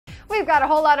We've got a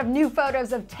whole lot of new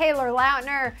photos of Taylor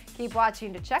Lautner. Keep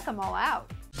watching to check them all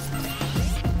out.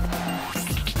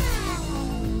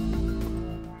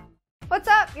 What's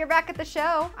up? You're back at the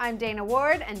show. I'm Dana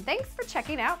Ward, and thanks for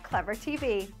checking out Clever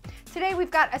TV. Today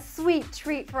we've got a sweet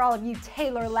treat for all of you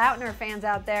Taylor Lautner fans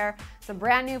out there. Some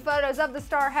brand new photos of the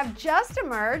star have just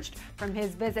emerged from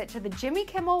his visit to the Jimmy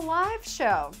Kimmel Live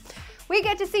show. We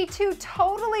get to see two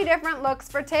totally different looks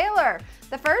for Taylor.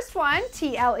 The first one,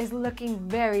 TL is looking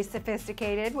very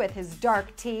sophisticated with his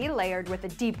dark tee layered with a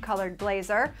deep colored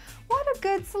blazer. What a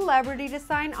good celebrity to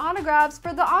sign autographs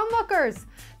for the onlookers.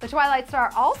 The Twilight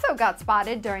star also got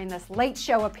spotted during this late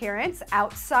show appearance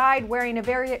outside wearing a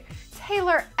very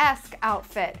Taylor-esque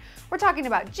outfit. We're talking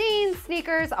about jeans,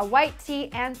 sneakers, a white tee,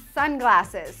 and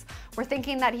sunglasses. We're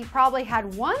thinking that he probably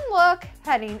had one look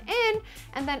heading in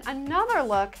and then another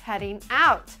look heading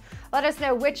out. Let us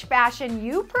know which fashion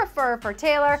you prefer for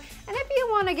Taylor, and if you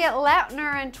want to get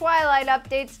Lautner and Twilight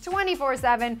updates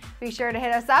 24/7, be sure to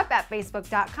hit us up at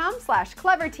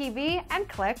facebook.com/clevertv and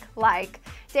click like.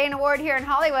 Dana Ward here in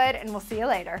Hollywood, and we'll see you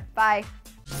later. Bye.